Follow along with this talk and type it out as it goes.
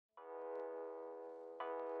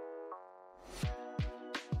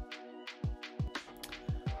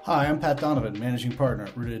Hi, I'm Pat Donovan, Managing Partner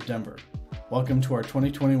at RootED Denver. Welcome to our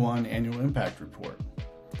 2021 Annual Impact Report.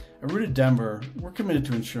 At RootED Denver, we're committed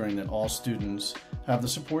to ensuring that all students have the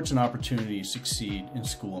supports and opportunities to succeed in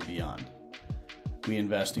school and beyond. We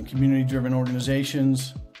invest in community-driven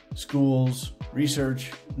organizations, schools,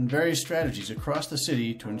 research, and various strategies across the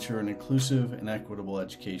city to ensure an inclusive and equitable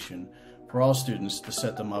education for all students to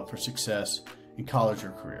set them up for success in college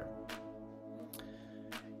or career.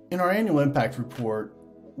 In our Annual Impact Report,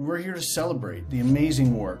 we're here to celebrate the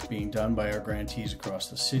amazing work being done by our grantees across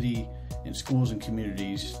the city, in schools and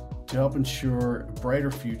communities to help ensure a brighter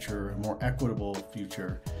future, a more equitable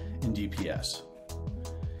future in DPS.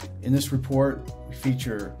 In this report, we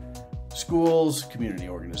feature schools, community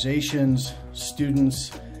organizations,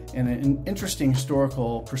 students, and an interesting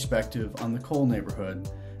historical perspective on the Cole neighborhood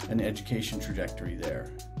and the education trajectory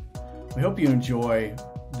there. We hope you enjoy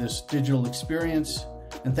this digital experience,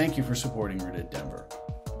 and thank you for supporting RootED Denver.